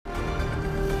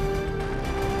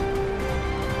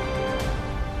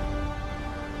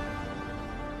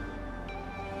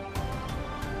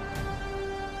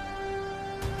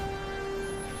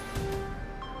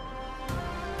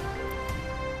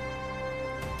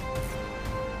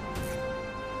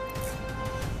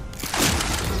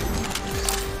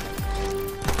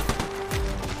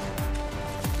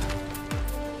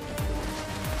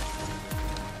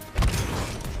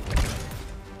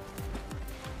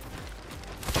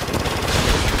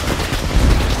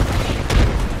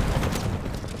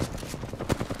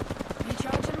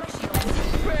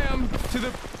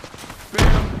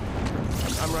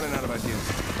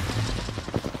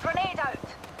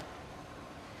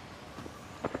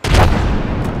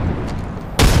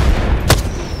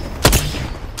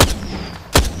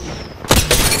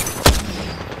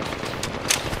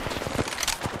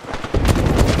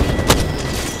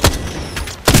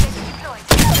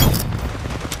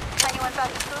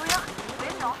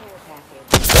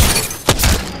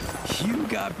You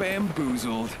got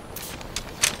bamboozled.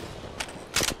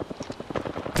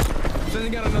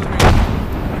 Sending out another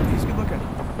man. He's good looking.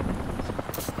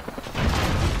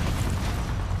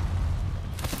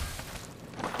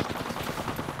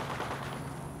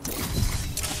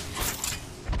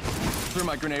 Threw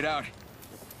my grenade out.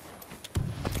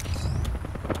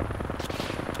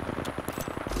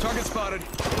 Target spotted.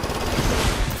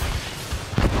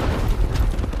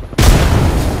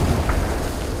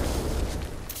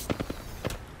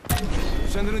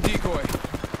 Sending a decoy.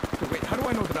 Wait, how do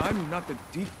I know that I'm not the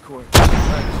decoy?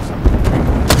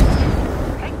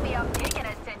 Pick me up, taking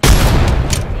a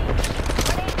sense.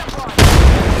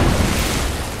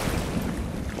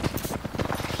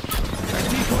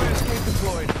 Decoy escape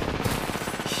deployed.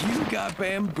 You got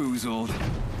bamboozled.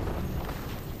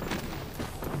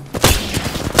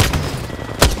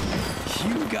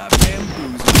 You got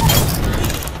bamboozled.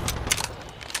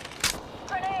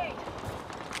 Grenade!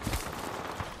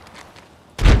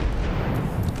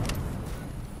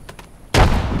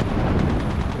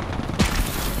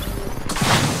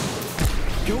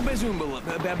 Go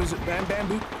Bazoomba,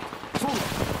 bamboo.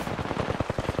 Fool.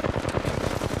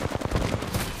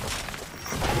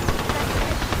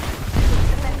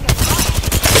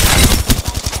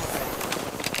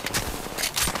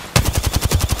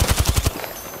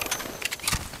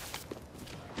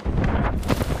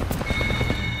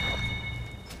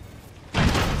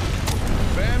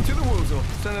 Bam to the woozle.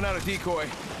 Sending out a decoy.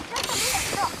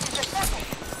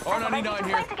 R99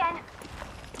 here.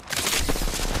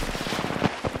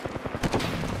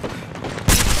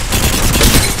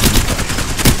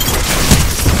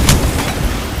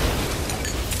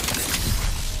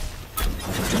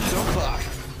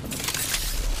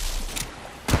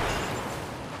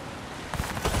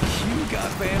 You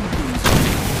got bamboozled.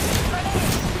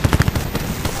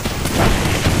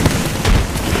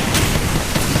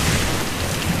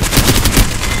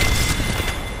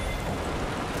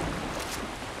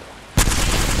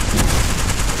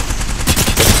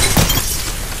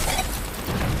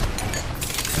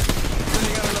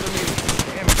 Sending out another meeting.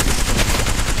 Damn it.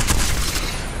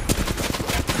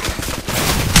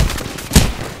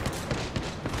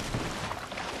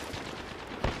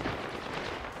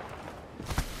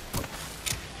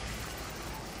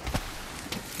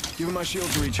 Give him my shield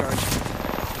to recharge.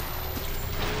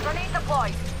 Grenade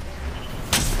deployed.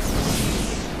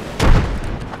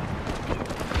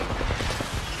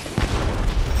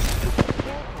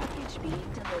 Care package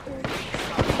being delivered.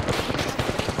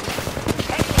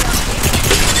 Pick me up,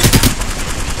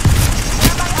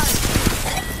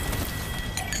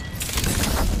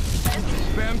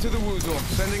 Bam to the woozle.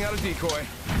 Sending out a decoy.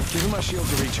 Give him my shield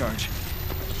to recharge.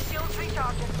 shields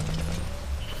recharging.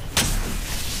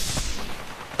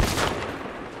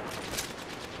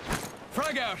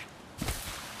 Frag out.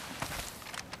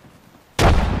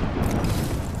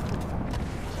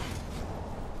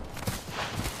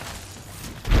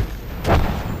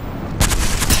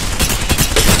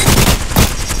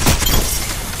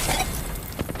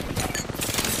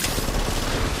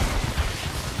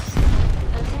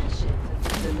 Attention.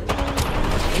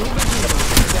 Delivery.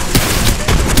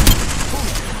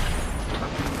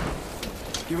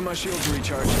 Give him my shield to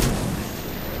recharge.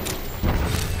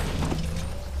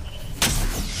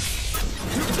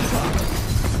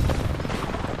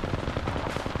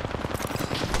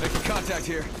 Making contact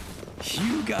here.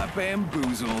 You got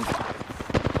bamboozled. Bam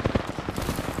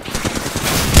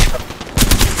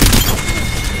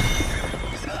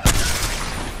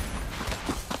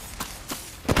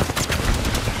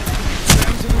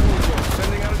to the woozle.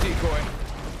 Sending out a decoy.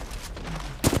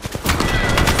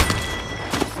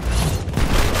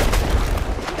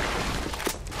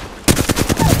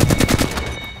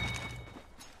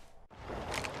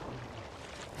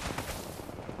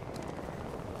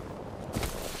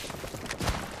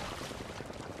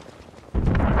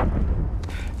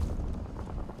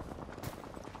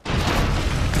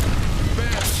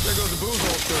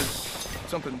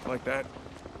 Something like that.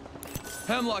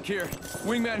 Hemlock here.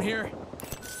 Wingman here.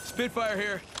 Spitfire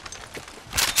here.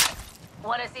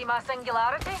 Wanna see my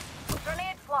singularity?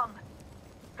 Grenade flung.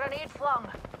 Grenade flung.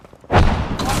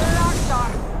 Another rockstar.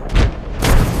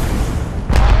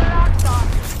 Another rockstar.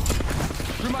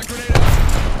 Threw my grenade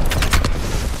out.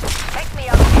 Pick me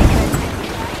up, taking it.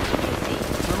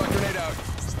 Threw my grenade out.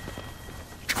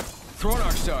 Throw an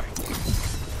arc star.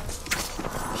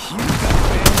 You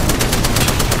got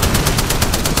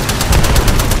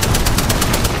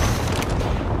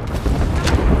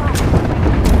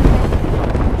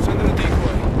Send in a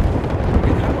decoy.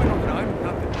 Wait, how do I know that I'm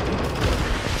not the decoy?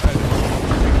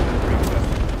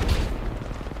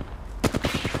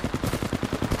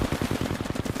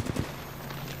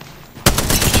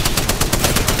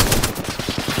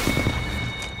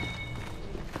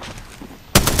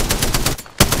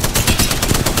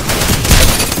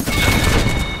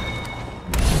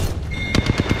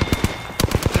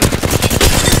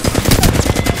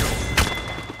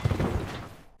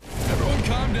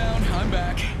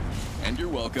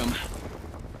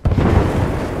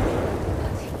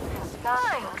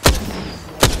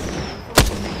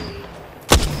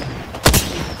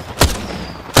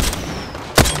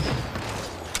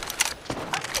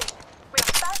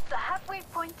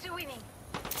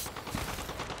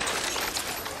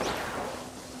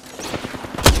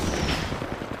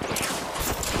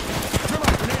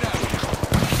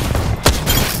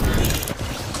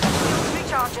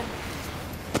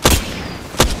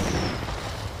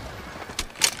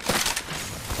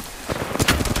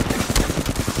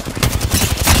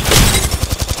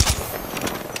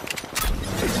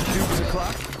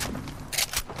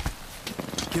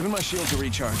 Giving my shields a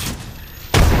recharge.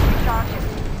 Recharging.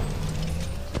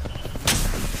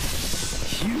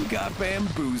 You got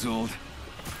bamboozled.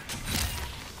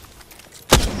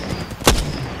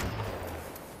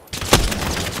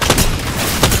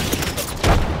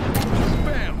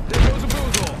 Bam! There goes a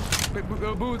boozle.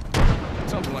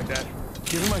 Something like that.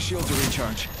 Giving my shields a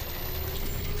recharge.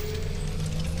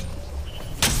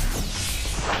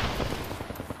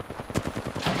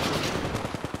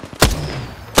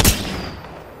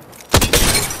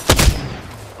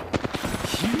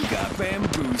 You got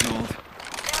bamboozled.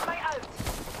 Thermite out.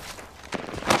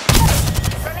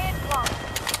 Grenade flung.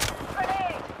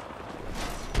 Grenade.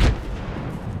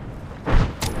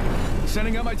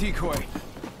 Sending out my decoy.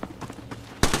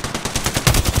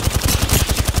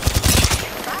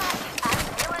 Back and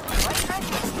feeling quite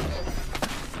ready.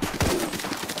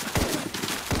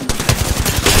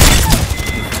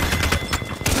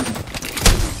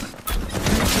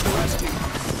 To the rescue.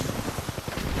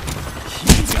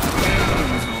 You got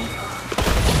bamboozled.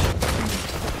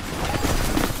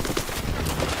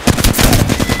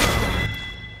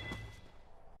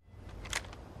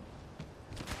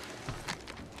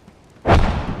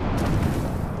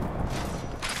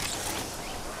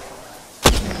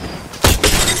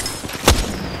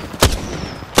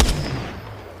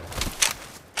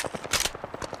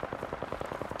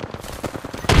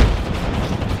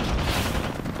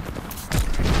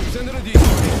 Send in a decoy.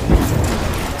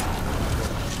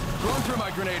 Going through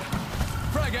my grenade.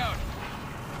 Frag out.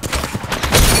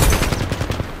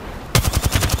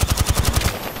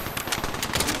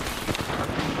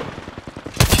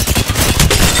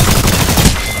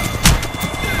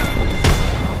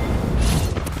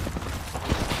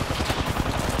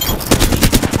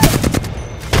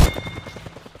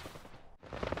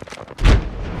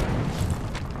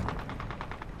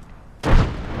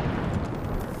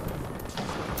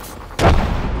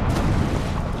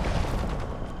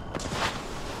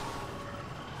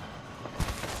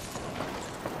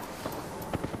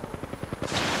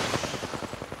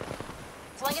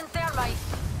 Slinging thermite.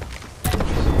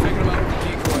 Taking him out with the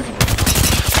decoy.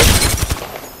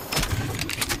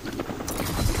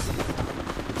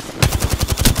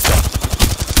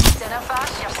 Dinner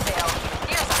fast yourself.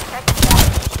 Here's a pick me up.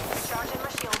 Recharging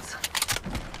my shields.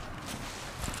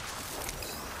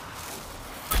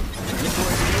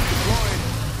 Decoy deployed.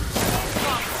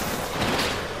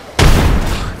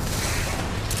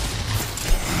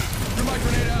 Threw my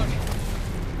grenade out.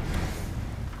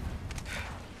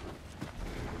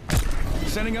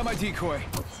 Sending out my decoy.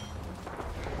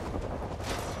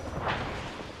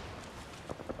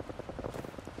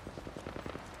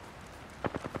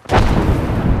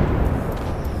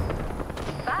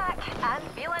 Back and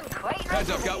feeling quite ready. Heads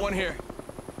up, got one here.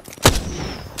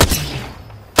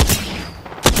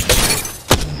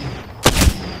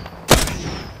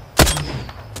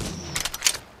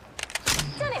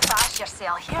 Dinner fast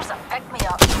yourself. Here's a pick me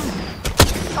up.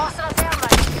 Tossing a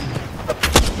thermite.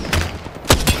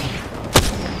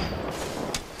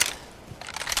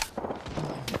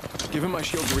 Giving my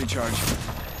shields a recharge.